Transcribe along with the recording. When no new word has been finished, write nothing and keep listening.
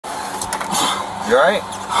You alright?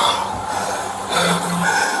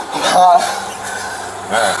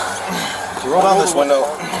 Alright. So roll down this window.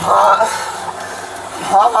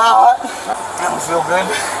 I don't feel good.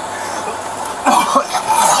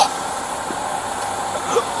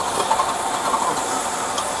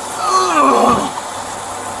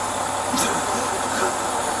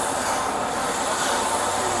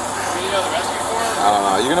 I don't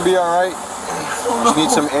know. You gonna be alright? Just need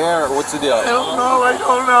some air, or what's the deal? I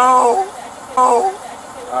don't know. Oh.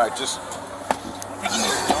 Alright, just...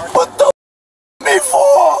 What the me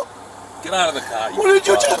for? Get out of the car. What did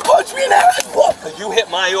you just punch me in the head for? Because you hit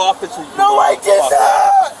my office and you... No, I did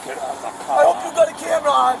not! Get out of the I car. hope you got a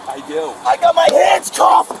camera on. I do. I got my hands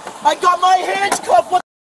cuffed! I got my hands cuffed! What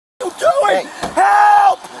the f are you doing? Hey.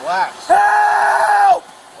 Help! Relax. Help!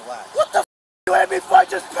 Relax. What the f you had me if I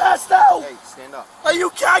just passed out? Hey, stand up.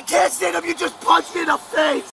 I can't stand up, you just punched me in the face!